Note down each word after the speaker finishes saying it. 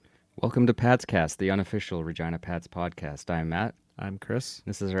Welcome to Pats Cast, the unofficial Regina Pats podcast. I'm Matt. I'm Chris.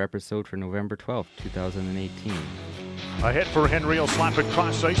 This is our episode for November 12th, 2018. Ahead for Henry, will slap it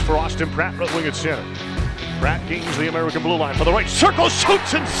cross ice for Austin Pratt, right wing at center. Pratt gains the American blue line for the right circle,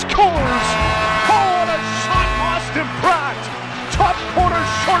 shoots and scores! Oh, what a shot, Austin Pratt! Top corner,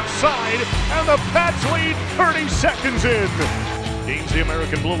 short side, and the Pats lead 30 seconds in. Gains the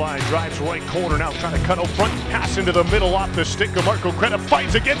American blue line, drives right corner, now trying to cut out front, pass into the middle off the stick of Marco Creta,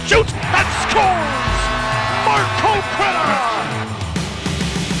 finds again, shoots, and scores! Marco Creta!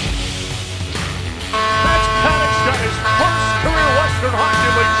 That's Paddock's got his first career Western Hockey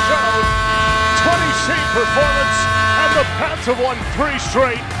League shutout. 20 save performance, and the Pats have won 3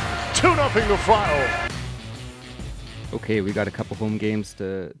 straight, 2-0 the final. Okay, we got a couple home games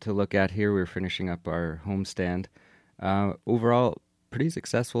to look at here. We're finishing up our homestand. Overall, pretty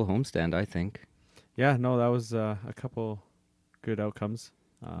successful homestand, I think. Yeah, no, that was a couple good outcomes.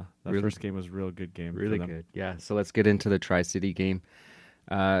 That Really- first game was a real good game. Really for them. good. Yeah, so let's get into the Tri-City game.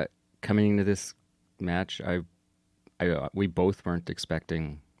 Coming into this match, we both weren't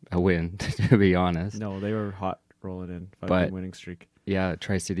expecting a win, to be honest. No, they were hot rolling in, 5-game But- winning streak. Yeah,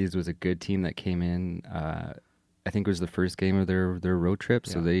 Tri-Cities was a good team that came in. I think it was the first game of their road trip,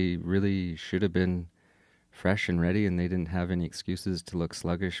 so Yeah. they really should have been fresh and ready, and they didn't have any excuses to look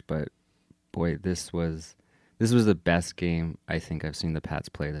sluggish. But boy, this was the best game I think I've seen the Pats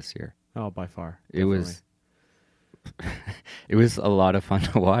play this year. Oh, by far. It was a lot of fun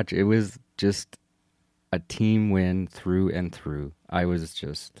to watch. It was just a team win through and through. I was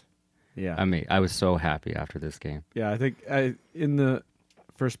just, Yeah. I was so happy after this game. Yeah, I think in the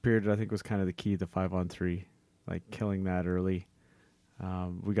first period, I think was kind of the key, the 5-on-3, like killing that early.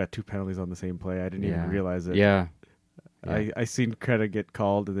 We got 2 penalties on the same play. I didn't even realize it. Yeah. I seen Creta get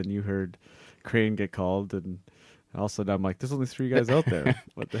called, and then you heard Crane get called, and all of a sudden I'm like, there's only 3 guys out there.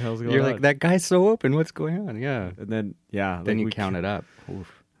 What the hell's going on? You're like, that guy's so open. What's going on? Yeah. And then, yeah. Then like, you we count it up.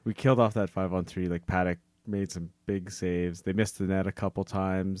 Oof. We killed off that 5-on-3. Like, Paddock made some big saves. They missed the net a couple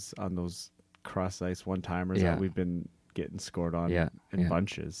times on those cross-ice one-timers Yeah. that we've been getting scored on Yeah, in yeah.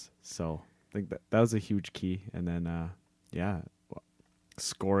 bunches. So I think that was a huge key. And then,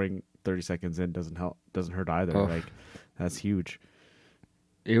 scoring 30 seconds in doesn't hurt either. Oh. Like, that's huge.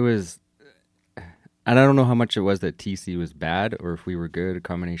 It was, and I don't know how much it was that TC was bad or if we were good, a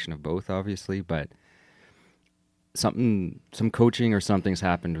combination of both, obviously, but some coaching or something's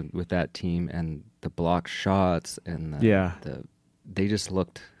happened with that team, and the block shots and they just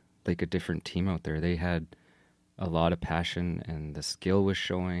looked like a different team out there. They had a lot of passion, and the skill was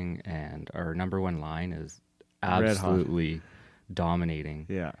showing, and our number 1 line is Red hot. absolutely dominating.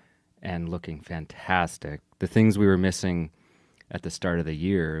 Yeah. And looking fantastic. The things we were missing at the start of the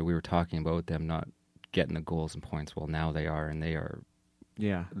year, we were talking about them not getting the goals and points. Well, now they are, and they are.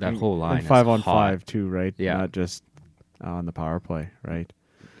 Yeah. That whole line And is 5-on-5 hot. too, right? Yeah. Not just on the power play, right?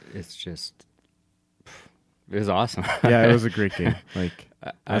 It's just, it was awesome. Yeah, it was a great game. Like,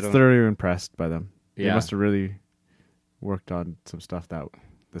 I I was don't- thoroughly impressed by them. They Yeah. must have really worked on some stuff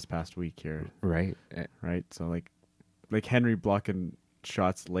this past week here, right. right? So like Henry blocking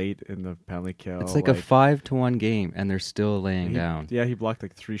shots late in the penalty kill. It's like a 5-1 game, and they're still laying down. Yeah, he blocked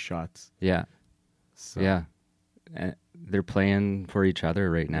like 3 shots. Yeah, So, yeah. And they're playing for each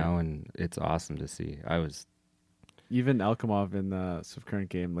other right now, and it's awesome to see. Even Alkamov in the Swift Current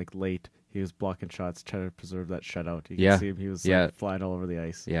game, like late, he was blocking shots, trying to preserve that shutout. You Yeah. can see him; he was Yeah. like, flying all over the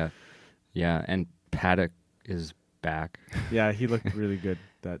ice. Yeah, and Paddock is back. Yeah, he looked really good.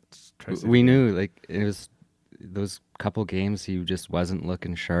 That Tri-City We game. knew, like, it was those couple games he just wasn't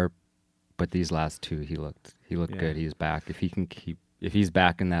looking sharp, but these last 2 he looked Yeah. good. He's back. If he's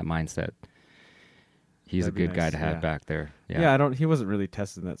back in that mindset, he's That'd a be good guy nice, to have yeah. back there. Yeah, he wasn't really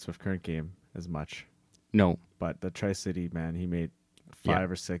tested in that Swift Current game as much. No. But the Tri-City, man, he made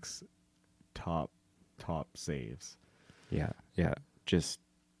 5 or 6 top saves. Yeah. Just,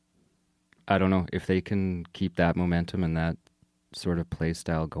 I don't know if they can keep that momentum and that sort of play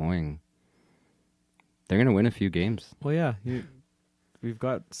style going. They're gonna win a few games. Well, yeah, we've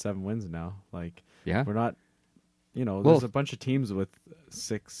got 7 wins now. Like, Yeah. we're not, there's Well, a bunch of teams with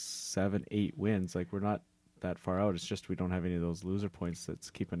 6, 7, 8 wins. Like, we're not that far out. It's just we don't have any of those loser points that's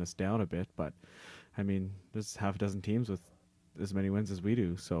keeping us down a bit. But, I mean, there's half a dozen teams with as many wins as we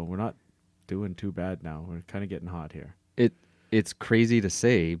do. So we're not doing too bad now. We're kind of getting hot here. It's crazy to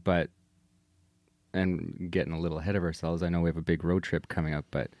say, but, and getting a little ahead of ourselves, I know we have a big road trip coming up,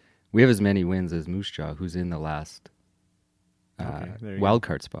 but we have as many wins as Moose Jaw, who's in the last Okay, there you wild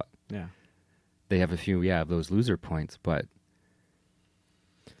card spot. Yeah. They have a few, of those loser points, but,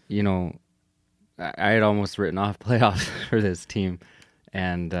 I had almost written off playoffs for this team,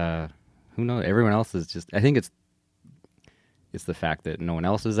 and who knows? Everyone else is just. I think it's the fact that no one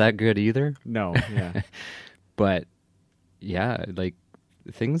else is that good either. No, yeah. But yeah, like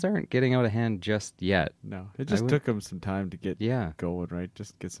things aren't getting out of hand just yet. No, it just took them some time to get going, right?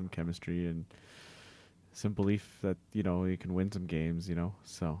 Just get some chemistry and some belief that you can win some games.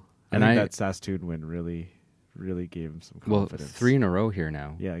 So I think that Saskatoon win really gave them some confidence. Well, 3 in a row here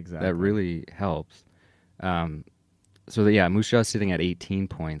now. Yeah, exactly. That really helps. Moose Jaw's sitting at 18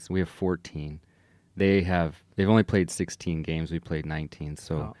 points. We have 14. They've only played 16 games. We played 19.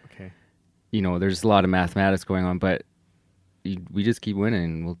 So, okay. There's a lot of mathematics going on, but we just keep winning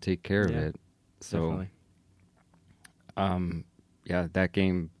and we'll take care of it. So, definitely. That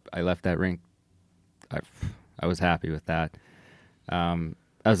game, I left that rink. I was happy with that. I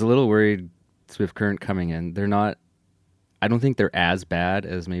was a little worried Swift Current coming in. I don't think they're as bad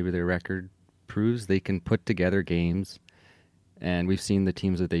as maybe their record proves. They can put together games, and we've seen the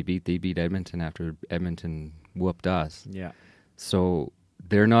teams that they beat. They beat Edmonton after Edmonton whooped us. Yeah. So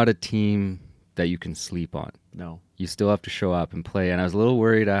they're not a team that you can sleep on. No. You still have to show up and play. And I was a little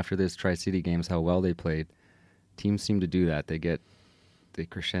worried after this Tri-City games how well they played. Teams seem to do that. They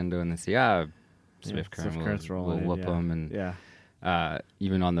crescendo and they say, Swift Current will whoop them. And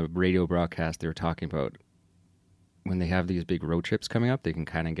even on the radio broadcast, they were talking about when they have these big road trips coming up, they can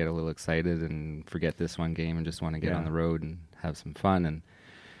kind of get a little excited and forget this one game and just want to get on the road and have some fun. And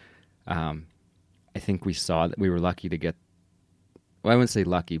I think we saw that we were lucky to get. Well, I wouldn't say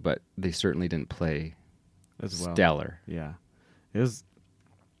lucky, but they certainly didn't play as well. Stellar. Yeah, it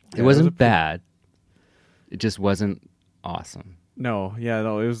wasn't bad. It just wasn't awesome. No,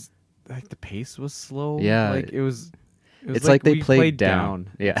 it was like the pace was slow. Yeah, like it was. It's like they played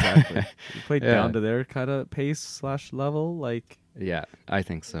down. Yeah, exactly. We played down to their kind of pace / level. Like, yeah, I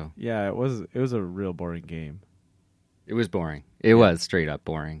think so. Yeah, it was a real boring game. It was boring. It was straight up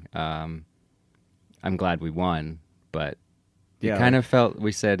boring. I'm glad we won, but it kind of felt.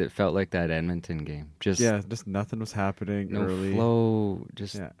 We said it felt like that Edmonton game. Just nothing was happening. No early. Flow.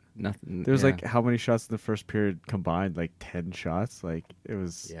 Just nothing. There was like how many shots in the first period combined? Like 10 shots. Like it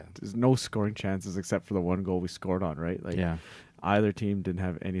was. Yeah. There's no scoring chances except for the one goal we scored on. Right. Like either team didn't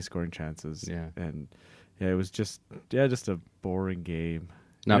have any scoring chances. Yeah. And it was just a boring game.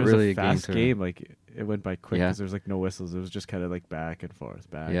 Not really a fast game. Like it went by quick because there was like no whistles. It was just kind of like back and forth,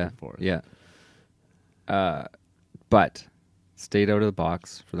 and forth. Yeah. But stayed out of the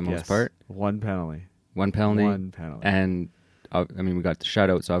box for the most part. One penalty. And we got the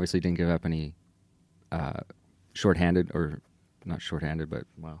shutout, so obviously didn't give up any shorthanded or not shorthanded, but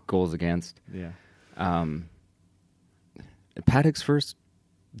goals against. Yeah. Paddock's first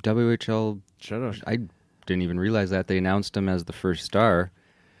WHL shutout. I didn't even realize that. They announced him as the first star,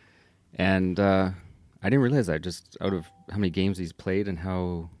 and I didn't realize that just out of how many games he's played and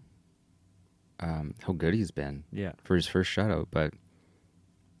how good he's been for his first shutout. But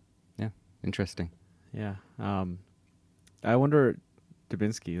interesting. Yeah. I wonder,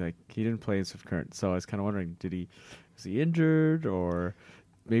 Dubinsky, like he didn't play in Swift Current, so I was kind of wondering, was he injured, or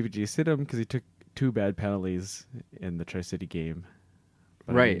maybe did you sit him because he took 2 bad penalties in the Tri-City game?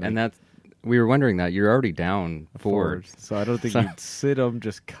 But right, and that's we were wondering that you're already down forward, so I don't think you'd sit him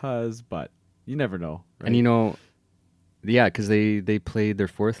just cause, but you never know. Right? And because they played their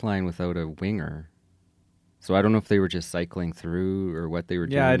fourth line without a winger, so I don't know if they were just cycling through or what they were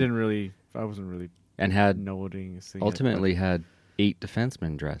doing. Yeah, I wasn't really. And had noticing ultimately had 8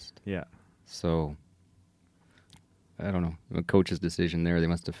 defensemen dressed. Yeah. So I don't know. A coach's decision there. They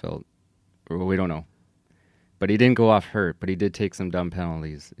must have felt. Well, we don't know. But he didn't go off hurt. But he did take some dumb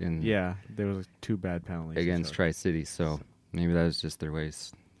penalties. There was 2 bad penalties against Tri-City. So maybe that was just their way of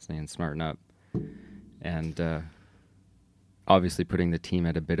saying smarten up. And obviously putting the team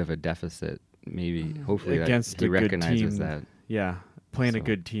at a bit of a deficit. Maybe hopefully against he recognizes that. Yeah. Playing a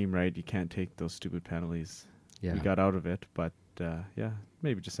good team, right? You can't take those stupid penalties. Yeah. We got out of it, but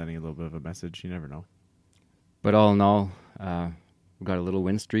maybe just sending a little bit of a message. You never know. But all in all, we've got a little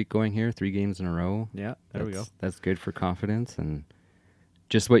win streak going here, 3 games in a row. Yeah, there we go. That's good for confidence and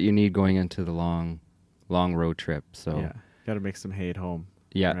just what you need going into the long road trip. So got to make some hay at home.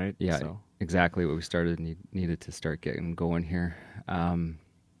 Yeah, right? Yeah, exactly what we needed to start getting going here.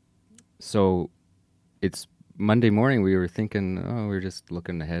 So it's Monday morning. We were thinking, we were just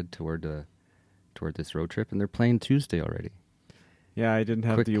looking ahead toward this road trip, and they're playing Tuesday already. Yeah, I didn't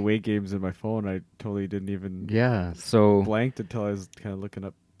have the away games in my phone. I totally didn't even. Yeah, so blanked until I was kind of looking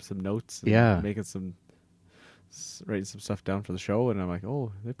up some notes. And making writing some stuff down for the show, and I'm like,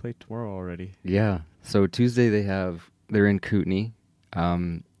 oh, they play tomorrow already. Yeah, so Tuesday they're in Kootenay.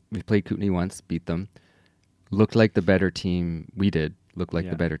 We played Kootenay once, beat them. Looked like the better team. We did. looked like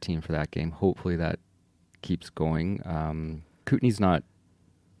the better team for that game. Hopefully that keeps going. Kootenay's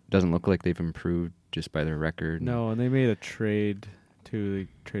doesn't look like they've improved just by their record. No, and they made a trade too. They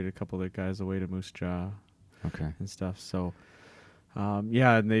traded a couple of their guys away to Moose Jaw. Okay. And stuff. So,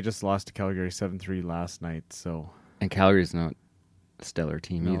 and they just lost to Calgary 7-3 last night. So, and Calgary's not a stellar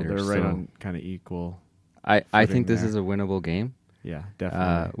team either. They're right on kind of equal. I think this is a winnable game. Yeah,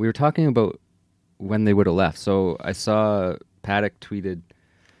 definitely. We were talking about when they would have left. So I saw Paddock but he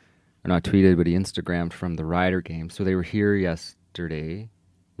Instagrammed from the Ryder game. So they were here yesterday.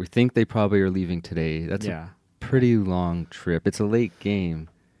 We think they probably are leaving today. That's a pretty long trip. It's a late game,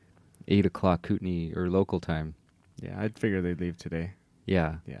 8 o'clock Kootenay or local time. Yeah, I'd figure they'd leave today.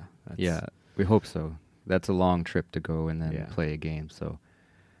 Yeah. We hope so. That's a long trip to go and then play a game. So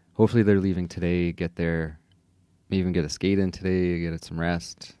hopefully they're leaving today, get there, maybe even get a skate in today, get some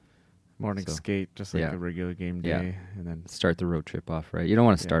rest. Morning skate, just like a regular game day. And then start the road trip off, right? You don't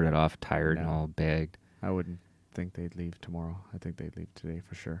want to start it off tired and all bagged. I wouldn't think they'd leave tomorrow. I think they'd leave today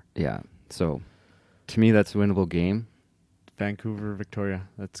for sure. Yeah. So to me, that's a winnable game. Vancouver, Victoria.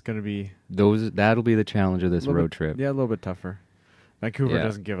 That's going to be... That'll be the challenge of this road trip. Yeah, a little bit tougher. Vancouver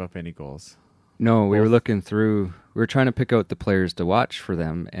doesn't give up any goals. No, we were looking through... We were trying to pick out the players to watch for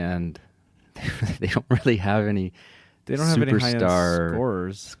them, and they don't really have any... They don't have any high-end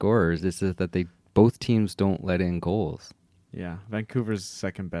scorers. It's just that both teams don't let in goals. Yeah, Vancouver's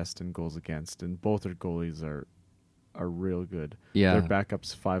second best in goals against, and both their goalies are real good. Yeah, their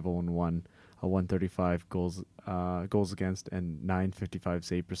backup's 5-0-1, a 135 goals against, and 955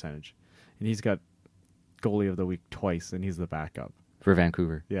 save percentage, and he's got goalie of the week twice, and he's the backup for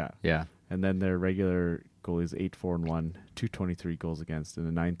Vancouver. Yeah, and then their regular goalie is 8-4-1, 223 goals against, and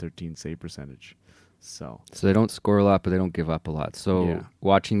a 913 save percentage. So they don't score a lot, but they don't give up a lot. So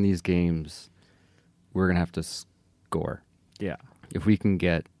watching these games, we're going to have to score. Yeah. If we can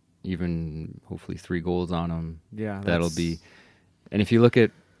get even hopefully 3 goals on them, that'll be... And if you look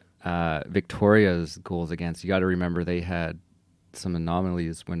at Victoria's goals against, you got to remember they had some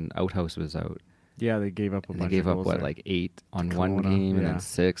anomalies when Outhouse was out. Yeah, they gave up a bunch of goals. They gave up, like 8 on one game and then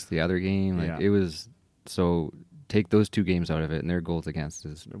 6 the other game. It was... So... Take those 2 games out of it, and their goals against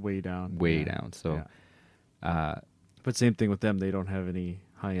is way down. Down. So, but same thing with them; they don't have any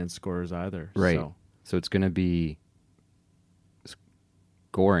high-end scorers either. Right. So it's going to be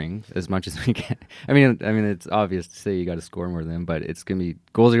scoring as much as we can. I mean, it's obvious to say you got to score more than them, but it's going to be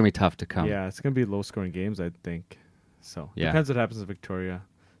goals are going to be tough to come. Yeah, it's going to be low-scoring games, I think. So depends what happens to Victoria.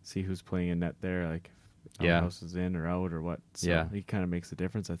 See who's playing in net there, like House is in or out or what. So it kind of makes a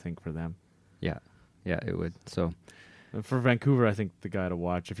difference, I think, for them. Yeah. Yeah, it would. So, for Vancouver, I think the guy to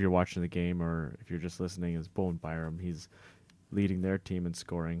watch, if you're watching the game or if you're just listening, is Bowen Byram. He's leading their team in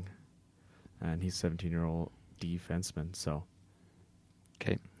scoring, and he's 17-year-old defenseman. So,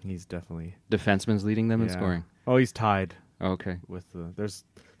 he's definitely defenseman's leading them in scoring. Oh, he's tied. Oh, okay. There's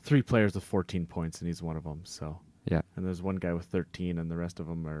 3 players with 14 points, and he's one of them. So, and there's one guy with 13, and the rest of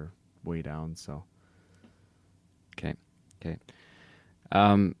them are way down. So, okay.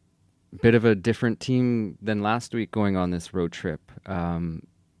 Bit of a different team than last week going on this road trip.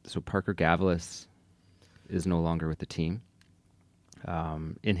 So Parker Gavalis is no longer with the team.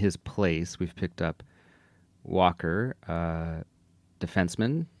 In his place, we've picked up Walker,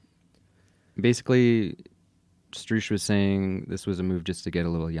 defenseman. Basically, Strush was saying this was a move just to get a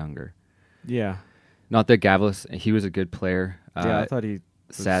little younger. Yeah. Not that Gavalis, he was a good player. I thought he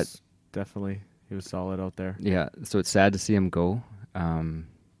was definitely, he was solid out there. Yeah, so it's sad to see him go.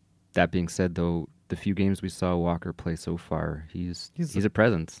 That being said, though, the few games we saw Walker play so far, he's a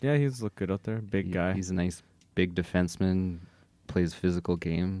presence. Yeah, he's looked good out there. Big guy. He's a nice big defenseman, plays physical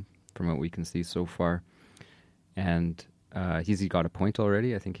game from what we can see so far. And he got a point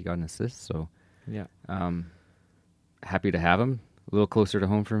already. I think he got an assist. So happy to have him. A little closer to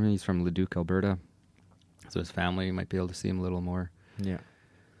home for him. He's from Leduc, Alberta. So his family might be able to see him a little more. Yeah.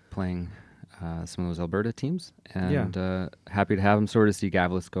 Playing some of those Alberta teams, and happy to have him. Sort of see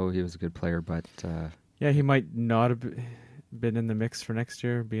Gavalis go. He was a good player, but he might not have been in the mix for next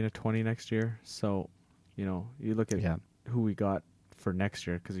year, being a 20 next year. So, you look at who we got for next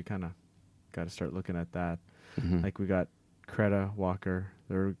year, because you kind of got to start looking at that. Mm-hmm. Like we got Creta, Walker.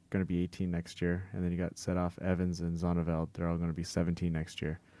 They're going to be 18 next year, and then you got Setoff, Evans, and Zonneveld. They're all going to be 17 next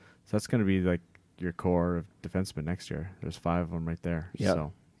year. So that's going to be like your core of defensemen next year. There's 5 of them right there. Yeah.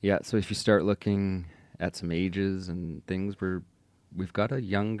 So if you start looking at some ages and things, we've got a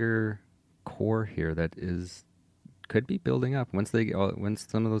younger core here that could be building up. Once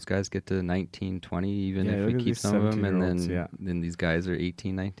some of those guys get to 19, 20, even if we keep some of them, and then these guys are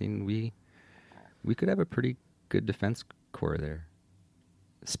 18, 19, we could have a pretty good defense core there.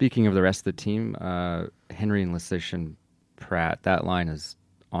 speaking of the rest of the team, Henry and Lecition Pratt, that line is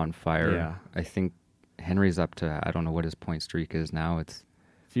on fire. Yeah. I think Henry's up to, I don't know what his point streak is now. It's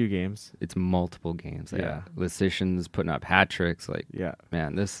few games. It's multiple games. Yeah. Lecition's putting up hat tricks. Like, yeah,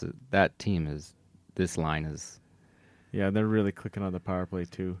 man, this line is. Yeah, and they're really clicking on the power play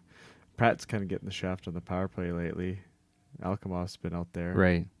too. Pratt's kind of getting the shaft on the power play lately. Alkamov's been out there.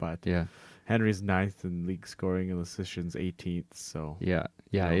 Right. But yeah. Henry's 9th in league scoring and Lecition's 18th. So yeah,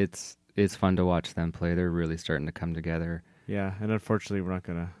 it's fun to watch them play. They're really starting to come together. Yeah, and unfortunately, we're not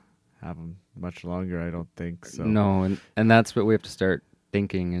going to have them much longer, I don't think. So no, and that's what we have to start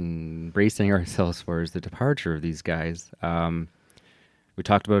thinking and bracing ourselves for is the departure of these guys. We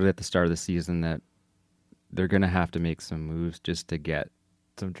talked about it at the start of the season that they're going to have to make some moves just to get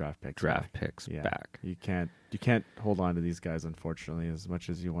some draft picks back. You can't hold on to these guys, unfortunately, as much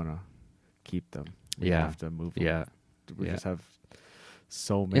as you want to keep them. You have to move them. Yeah. We just have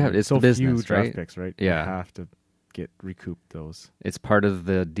so many. It's so the business, few draft right? picks, right? Yeah. You have to recoup those. It's part of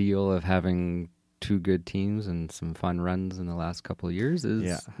the deal of having two good teams and some fun runs in the last couple of years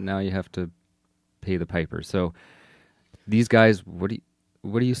is now you have to pay the piper. So these guys, what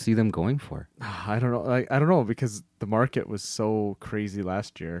do you see them going for? I don't know. I don't know because the market was so crazy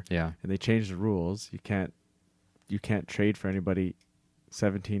last year. Yeah. And they changed the rules. You can't trade for anybody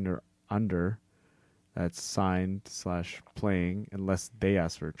 17 or under that's signed / playing unless they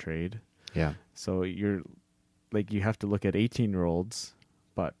ask for a trade. Yeah. So you have to look at 18-year-olds,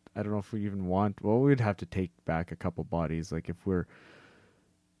 but I don't know if we even want. Well, we'd have to take back a couple bodies. Like if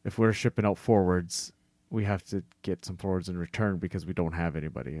we're shipping out forwards, we have to get some forwards in return because we don't have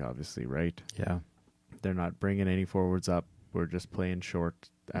anybody, obviously, right? Yeah. They're not bringing any forwards up. We're just playing short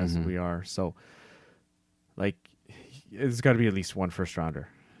as we are. So, it's got to be at least one first rounder,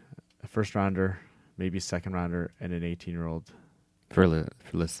 a first rounder, maybe a second rounder, and an 18-year-old. For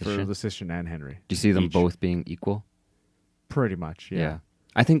Lecition and Henry. Do you see them both being equal? Pretty much, yeah.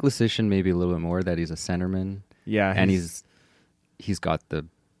 I think Lecition maybe a little bit more that he's a centerman. Yeah. And he's got the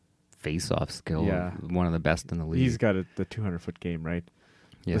face-off skill. Yeah. One of the best in the league. He's got the 200-foot game, right?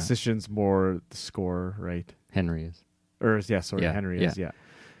 Yeah. Lecition's more the scorer, right? Henry is. Henry is, yeah.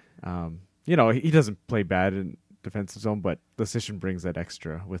 He doesn't play bad in defensive zone, but Lecition brings that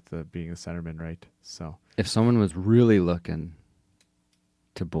extra with being a centerman, right? So if someone was really looking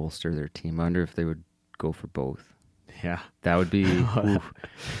to bolster their team, I wonder if they would go for both. Yeah. That would be...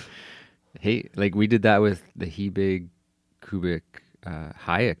 Hey, we did that with the Hebig, Kubik,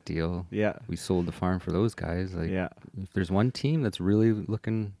 Hayek deal. Yeah. We sold the farm for those guys. If there's one team that's really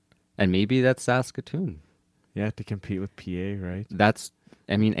looking... And maybe that's Saskatoon. Yeah, to compete with PA, right?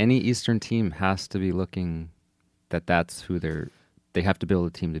 Any Eastern team has to be looking that's who they have to build a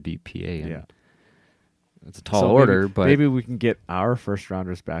team to beat PA. And it's a tall order, but maybe we can get our first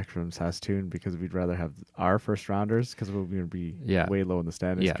rounders back from Saskatoon because we'd rather have our first rounders because we're going to be way low in the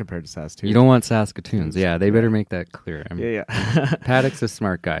standings compared to Saskatoon. You don't want Saskatoons. Yeah, they better make that clear. Paddock's a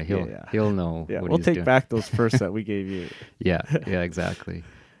smart guy. He'll know. Yeah, what we'll he's take doing. back those firsts that we gave you. Yeah, exactly.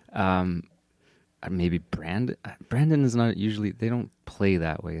 Maybe Brandon. Brandon is not usually. They don't play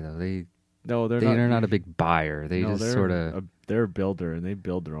that way though. They're not a big buyer. They're a builder and they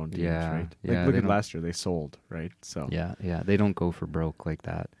build their own teams, right? Look at last year, they sold, right? So yeah, they don't go for broke like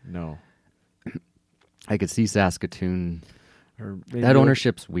that. No, I could see Saskatoon. That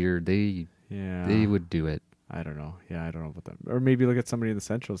ownership's weird. They would do it. I don't know. Yeah, I don't know about that. Or maybe look at somebody in the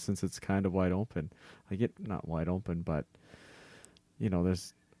Central since it's kind of wide open. Not wide open, but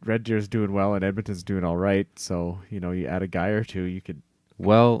there's Red Deer's doing well and Edmonton's doing all right. So you add a guy or two, you could.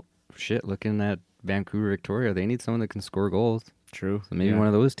 Well, looking at Vancouver, Victoria, they need someone that can score goals. True. So maybe one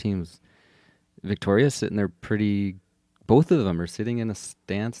of those teams. Victoria's sitting there both of them are sitting in a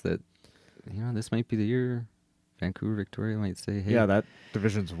stance that, this might be the year Vancouver, Victoria might say, hey. Yeah, that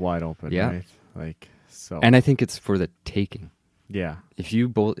division's wide open, right? So. And I think it's for the taking. Yeah. If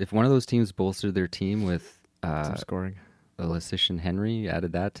one of those teams bolstered their team with some scoring, Lecition Henry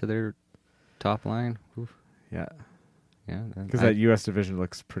added that to their top line. Oof. Yeah. Yeah, because that U.S. division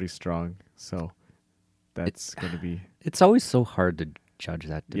looks pretty strong, so that's going to be... It's always so hard to judge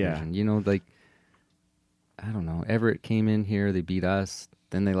that division. Yeah. I don't know, Everett came in here, they beat us,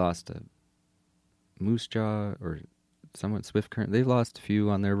 then they lost to Moose Jaw or somewhat Swift Current. They've lost a few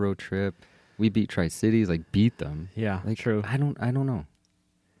on their road trip. We beat Tri-Cities, beat them. Yeah, true. I don't know.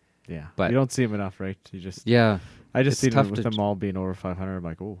 Yeah, but you don't see them enough, right? You just... Yeah. I just see them with them all being over 500. I'm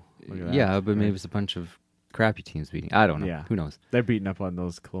like, oh, look at that. Yeah, but maybe it's a bunch of crappy teams beating. I don't know. Yeah. Who knows? They're beating up on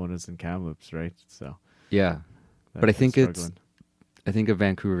those Kelownas and Kamloops, right? So yeah, but I think I think a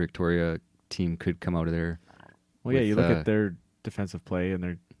Vancouver Victoria team could come out of there. Well, you look at their defensive play and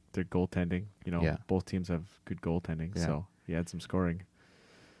their goaltending. Yeah. Both teams have good goaltending, so he had some scoring.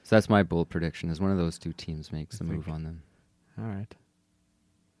 So that's my bold prediction: is one of those two teams makes a move on them. All right.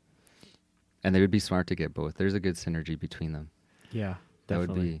 And they would be smart to get both. There's a good synergy between them. Yeah, definitely.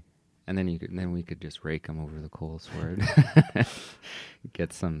 That would be, and then we could just rake them over the coals for it.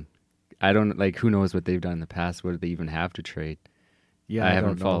 Get some. I don't who knows what they've done in the past. What do they even have to trade? Yeah, I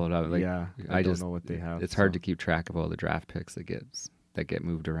haven't followed up. I don't know what they have. It's hard to keep track of all the draft picks that get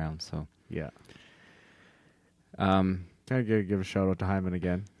moved around. So yeah. Gotta give a shout out to Hyman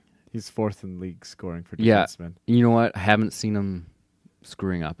again. He's 4th in league scoring for defensemen. Yeah, you know what? I haven't seen him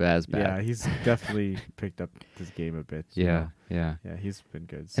screwing up as bad. Yeah, he's definitely picked up his game a bit. Yeah. Yeah, he's been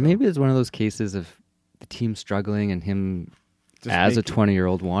good. So. And maybe it's one of those cases of the team struggling and him Just as a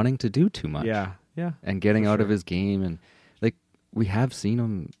 20-year-old wanting to do too much. Yeah. And getting out of his game. And we have seen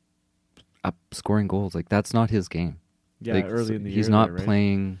him up scoring goals. That's not his game. Yeah, early in the year. He's not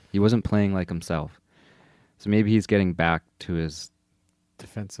playing. He wasn't playing like himself. So maybe he's getting back to his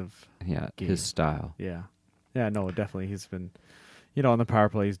defensive game. His style. Yeah. Yeah, no, definitely. He's been, on the power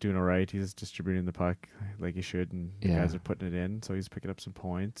play, he's doing all right. He's distributing the puck like he should, and the guys are putting it in, so he's picking up some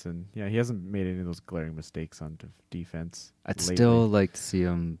points. And, he hasn't made any of those glaring mistakes on defense. I'd still like to see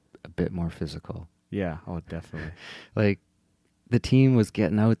him a bit more physical. Yeah, definitely. The team was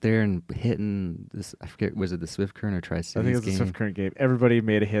getting out there and hitting this. I forget, was it the Swift Current or Tri-Cities game? I think it was the Swift Current game. Everybody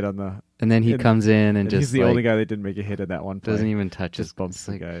made a hit on the... And then he comes in and just he's the only guy that didn't make a hit at that one play. Doesn't even touch just bumps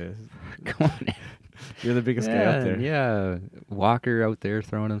the guy. Come on in. You're the biggest guy out there. Yeah. Walker out there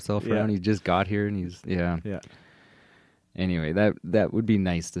throwing himself around. He just got here and he's... Yeah. Yeah. Anyway, that would be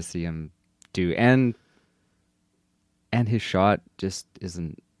nice to see him do. And his shot just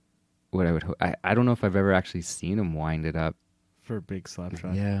isn't what I would hope. I don't know if I've ever actually seen him wind it up. For a big slap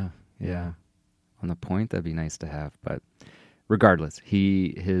shot. Yeah. On the point, that'd be nice to have. But regardless,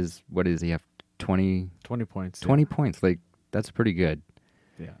 what does he have? 20 points. 20 points. That's pretty good.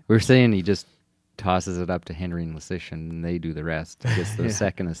 Yeah. We were saying he just tosses it up to Henry and Lecition, and they do the rest. Gets the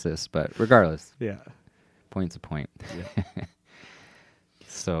second assist. But regardless. Yeah. Point's a point. Yeah.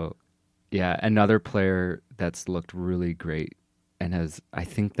 So, another player that's looked really great and I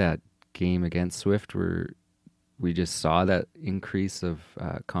think that game against Swift where we just saw that increase of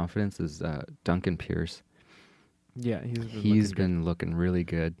confidence is Duncan Pierce. Yeah, he's been looking really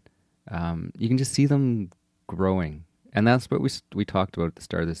good. You can just see them growing, and that's what we talked about at the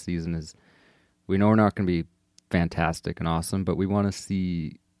start of the season. Is we know we're not going to be fantastic and awesome, but we want to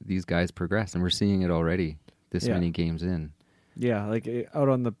see these guys progress, and we're seeing it already. This many games in. Yeah, out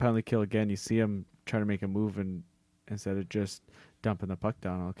on the penalty kill again, you see him trying to make a move, and instead of just dumping the puck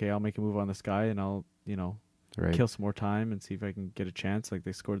down, okay, I'll make a move on this guy, and I'll kill some more time and see if I can get a chance.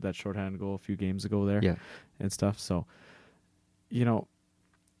 They scored that shorthanded goal a few games ago there, and stuff. So,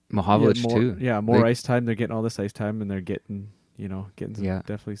 Mahovlich too. Yeah, more ice time. They're getting all this ice time, and they're getting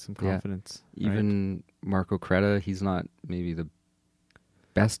definitely some confidence. Yeah. Even Marco Creta, he's not maybe the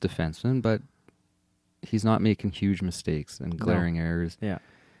best defenseman, but he's not making huge mistakes and glaring errors. Yeah,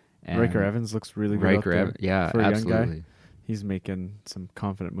 and Riker Evans looks really good. For a absolutely. Young guy. He's making some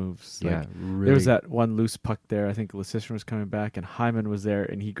confident moves. Really. There was that one loose puck there. I think Lecition was coming back, and Hyman was there,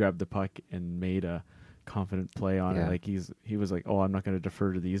 and he grabbed the puck and made a confident play on it. He was like, "Oh, I'm not going to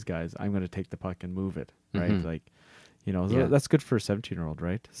defer to these guys. I'm going to take the puck and move it." Right? Mm-hmm. That's good for a 17-year-old,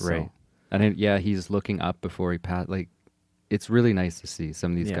 right? Right. And he's looking up before he passed. It's really nice to see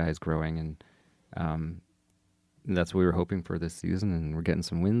some of these guys growing, and that's what we were hoping for this season. And we're getting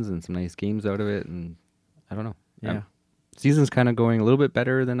some wins and some nice games out of it. And I don't know. Yeah. Season's kind of going a little bit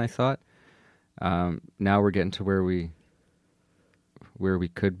better than I thought. Now we're getting to where we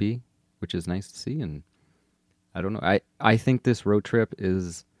could be, which is nice to see. And I don't know. I think this road trip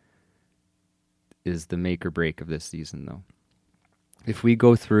is the make or break of this season, though. If we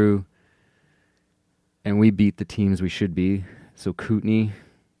go through and we beat the teams we should be, so Kootenay,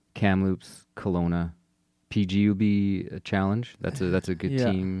 Kamloops, Kelowna, PG will be a challenge. That's a good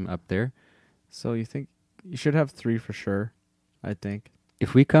team up there. So you think you should have 3 for sure, I think.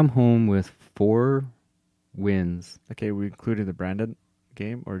 If we come home with 4 wins... Okay, we including the Brandon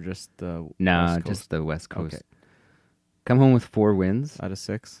game or just the West Coast? Just the West Coast. Okay. Come home with 4 wins. Out of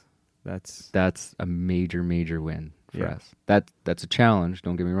 6. That's a major, major win for us. That's a challenge,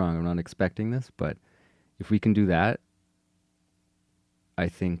 don't get me wrong. I'm not expecting this, but if we can do that, I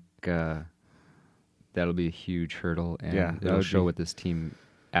think that'll be a huge hurdle, and it'll show what this team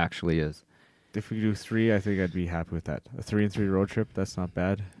actually is. If we do 3, I think I'd be happy with that. A 3-3 road trip, that's not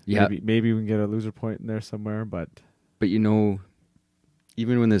bad. Yeah. Maybe we can get a loser point in there somewhere, but even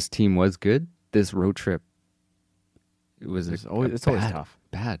when this team was good, this road trip it's always tough.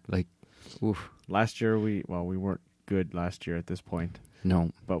 Bad. Like, oof. Last year we weren't good last year at this point.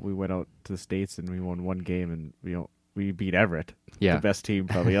 No. But we went out to the States and we won one game and we beat Everett. Yeah. The best team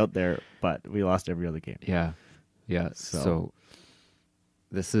probably out there, but we lost every other game. Yeah. Yeah. So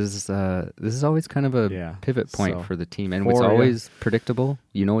this is always kind of a pivot point for the team, and it's always predictable.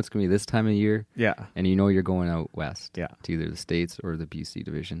 You know it's going to be this time of year. Yeah. And you know you're going out west. Yeah. To either the States or the BC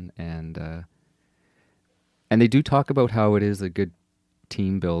division, and they do talk about how it is a good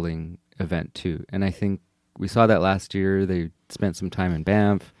team building event too. And I think we saw that last year. They spent some time in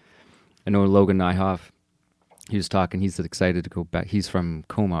Banff. I know Logan Nyhoff, he was talking, he's excited to go back. He's from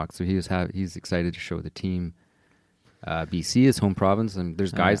Comox, so he's excited to show the team BC is home province, and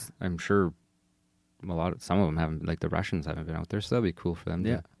there's guys, I'm sure some of them haven't, like the Russians haven't been out there, so that'd be cool for them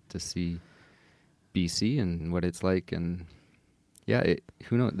to see BC and what it's like. And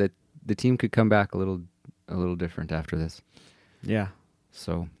who knows, that the team could come back a little different after this. Yeah.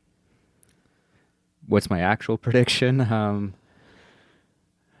 So what's my actual prediction?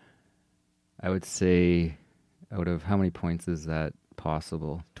 I would say, out of how many points is that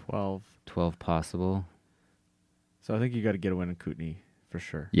possible? 12 possible. So I think you got to get a win in Kootenay for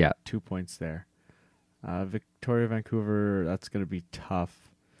sure. Yeah. 2 points there. Victoria, Vancouver, that's going to be tough.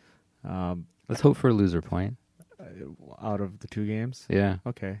 Let's hope for a loser point. Out of the 2 games? Yeah.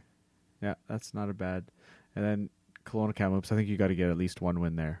 Okay. Yeah, that's not a bad. And then Kelowna Kamloops, I think you got to get at least 1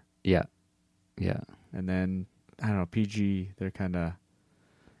 win there. Yeah. Yeah. And then, I don't know, PG,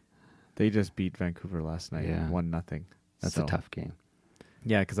 they just beat Vancouver last night. Yeah. 1-0. That's a tough game.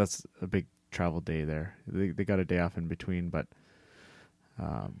 Yeah, because that's a big travel day there. They got a day off in between, but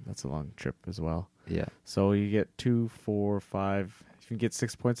that's a long trip as well. Yeah. So you get 2, 4, 5. If you can get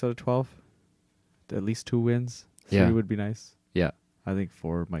 6 points out of 12, at least 2 wins. 3 would be nice. Yeah. I think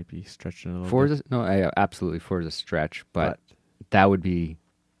 4 might be stretching a little bit. Absolutely 4 is a stretch, but that would be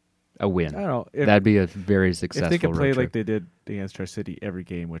a win. I don't know. That'd be a very successful. If they could play road trip like they did against Tri-City every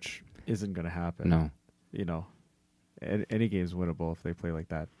game, which isn't going to happen. No. You know, any game's winnable if they play like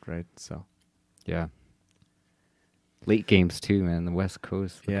that, right? So. Yeah. Late games too, man. The West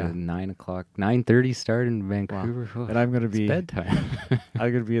Coast. Yeah. 9:30 start in Vancouver. Wow. And I'm gonna be bedtime.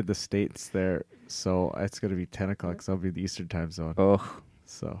 I'm gonna be in the States there, so it's gonna be 10 o'clock. So I'll be in the Eastern time zone. Oh.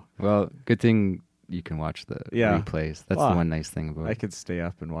 So. Well, good thing you can watch the replays. That's the one nice thing about it. I could stay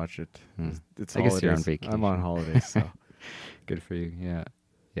up and watch it. It's I guess you're on vacation. I'm on holidays, so. Good for you. Yeah.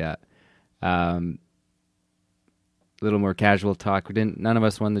 Yeah. Little more casual talk. None of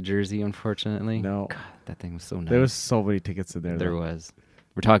us won the jersey, unfortunately. No. God, that thing was so nice. There was so many tickets in there. There was.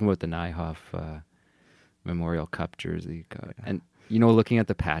 We're talking about the Nyhoff Memorial Cup jersey. God. Yeah. And, looking at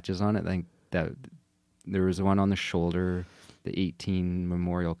the patches on it, I think that there was one on the shoulder, the 18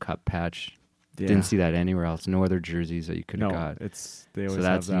 Memorial Cup patch. Yeah. Didn't see that anywhere else. No other jerseys that you could have got. They always so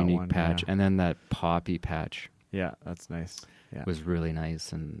that's have that a unique one, patch. Yeah. And then that poppy patch. Yeah, that's nice. Yeah. Was really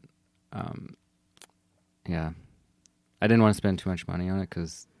nice. And, yeah. I didn't want to spend too much money on it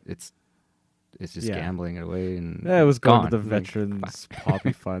because it's just gambling it away. And it was going gone. to the Veterans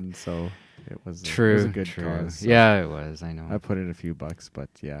Poppy Fund, so it was true. It was a good cause. So yeah, it was. I know. I put in a few bucks, but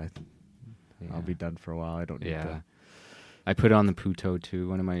I'll be done for a while. I don't need to. I put on the Puto too,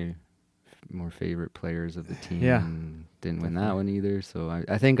 one of my more favorite players of the team. Yeah. Didn't win that one either, so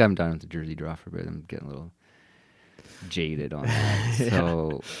I think I'm done with the jersey draw for a bit. I'm getting a little jaded on that.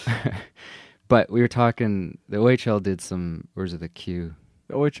 So. But we were talking, the OHL did some, or is it the Q?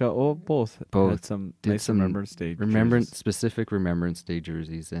 The OHL, both. Had some nice Remembrance Day jerseys. Specific Remembrance Day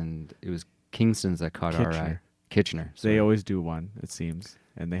jerseys, and it was Kingston's that caught our eye. Kitchener. They always do one, it seems,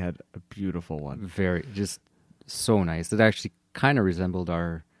 and they had a beautiful one. Just so nice. It actually kind of resembled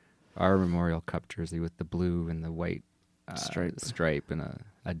our Memorial Cup jersey with the blue and the white stripe and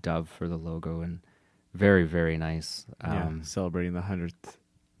a dove for the logo, and very, very nice. Celebrating the 100th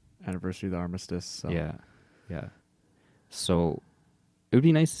anniversary of the armistice. So. Yeah. So it would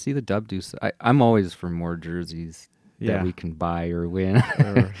be nice to see the Dub do. I'm always for more jerseys that we can buy or win.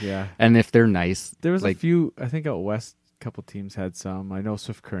 And if they're nice, there was a few. I think out west, a couple teams had some. I know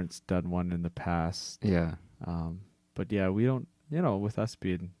Swift Current's done one in the past. Yeah. But we don't. With us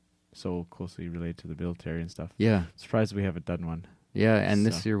being so closely related to the military and stuff. Yeah. Surprised we haven't done one. Yeah, and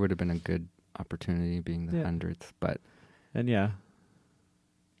this year would have been a good opportunity, being the 100th. But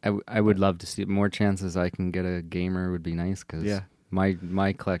I would love to see more chances I can get a gamer would be nice, because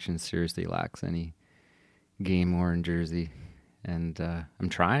my collection seriously lacks any game worn jersey, and I'm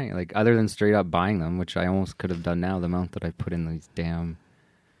trying, other than straight up buying them, which I almost could have done now. The amount that I put in these damn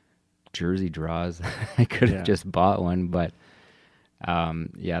jersey draws, I could have just bought one, but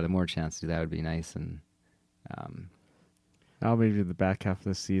the more chance to do that would be nice. And Now maybe in the back half of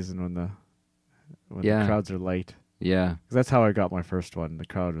the season when the crowds are light. Yeah. 'Cause that's how I got my first one. The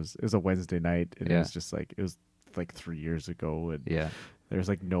crowd it was a Wednesday night, and it was just like, it was like 3 years ago, and there was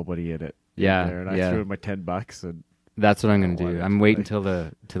like nobody in it. Yeah. And I threw in my $10 and that's what I'm going to do. I'm waiting till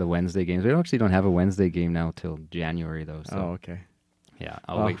the Wednesday games. We actually don't have a Wednesday game now till January though. So. Oh, okay. Yeah,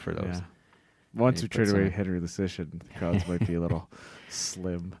 I'll wait for those. Yeah. Once we trade away Henry Lusician, the crowds might be a little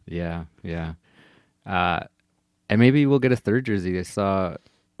slim. Yeah, yeah. And maybe we'll get a third jersey. We got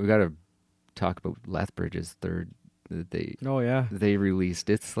to talk about Lethbridge's third that they released.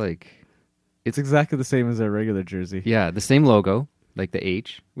 It's exactly the same as our regular jersey. Yeah, the same logo, like the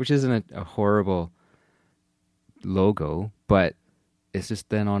H, which isn't a horrible logo, but it's just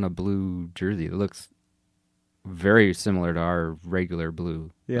then on a blue jersey. It looks very similar to our regular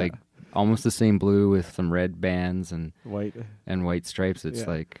blue. Yeah. Like almost the same blue with some red bands and white stripes. It's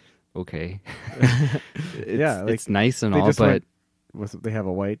like, okay. It's nice and all, but they have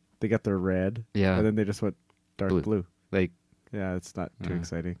a white, they got their red, and then they just went dark blue. Like, yeah, it's not too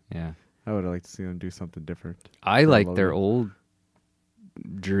exciting. Yeah. I would have liked to see them do something different. I like their old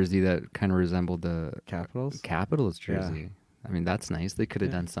jersey that kind of resembled the Capitals jersey. I mean, that's nice. They could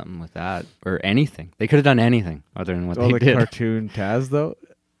have done something with that or anything. They could have done anything other than what they did. Cartoon Taz, though?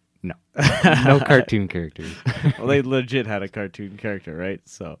 No. No cartoon characters. Well, they legit had a cartoon character, right?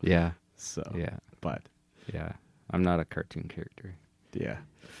 So yeah. But yeah, I'm not a cartoon character. Yeah.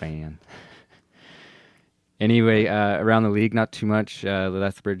 Fan. Anyway, around the league, not too much.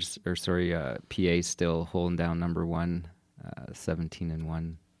 Lethbridge, PA still holding down number 1,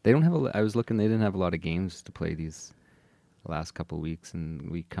 17-1. They don't have I was looking. They didn't have a lot of games to play these last couple of weeks, and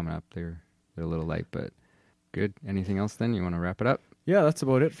week coming up, they're a little light, but good. Anything else? Then you want to wrap it up? Yeah, that's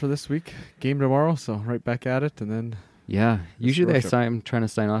about it for this week. Game tomorrow, so right back at it, and then. Yeah, usually I'm trying to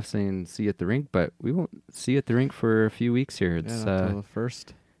sign off saying see you at the rink, but we won't see you at the rink for a few weeks here. It's until the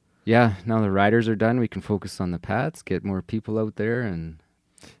first. Yeah, now the riders are done. We can focus on the Pats, get more people out there, and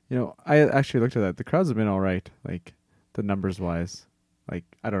I actually looked at that. The crowds have been all right, like the numbers wise. Like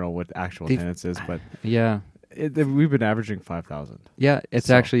I don't know what the actual attendance is, but yeah, we've been averaging 5,000. Yeah, that's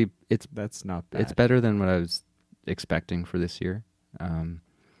not bad. It's better than what I was expecting for this year.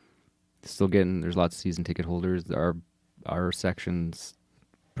 Still there's lots of season ticket holders. Our section's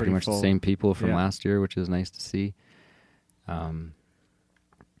pretty much full. The same people from last year, which is nice to see.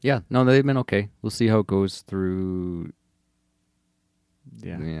 Yeah, no, they've been okay. We'll see how it goes through.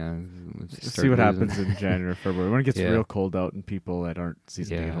 Yeah. See what happens in January, February. When it gets real cold out and people that aren't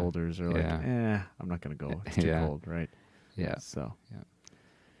season ticket holders are like, I'm not going to go. It's too cold, right? Yeah. So,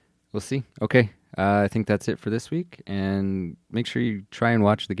 we'll see. Okay. I think that's it for this week. And make sure you try and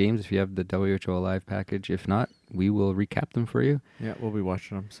watch the games if you have the WHL Live package. If not, we will recap them for you. Yeah, we'll be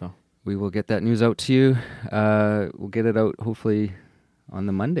watching them. So we will get that news out to you. We'll get it out hopefully on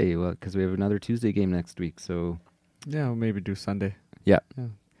the Monday because we have another Tuesday game next week. So yeah, we'll maybe do Sunday. Yeah,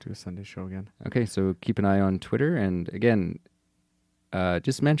 do a Sunday show again. Okay, so keep an eye on Twitter, and again,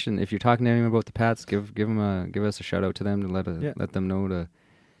 just mention if you're talking to anyone about the Pats, give us a shout out to them to let them know to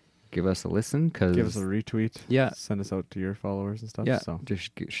give us a listen. Give us a retweet. Yeah, send us out to your followers and stuff. Yeah, so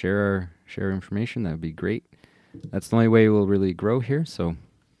just share our information. That would be great. That's the only way we'll really grow here. So,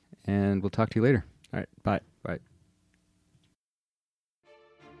 and we'll talk to you later. All right, bye. Bye.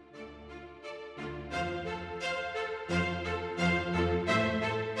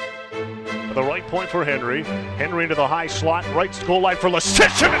 The right point for Henry. Henry into the high slot. Right goal line for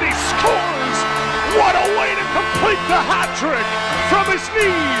Lusician, and he scores! What a way to complete the hat trick! From his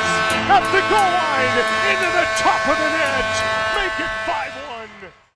knees, at the goal line, into the top of the net!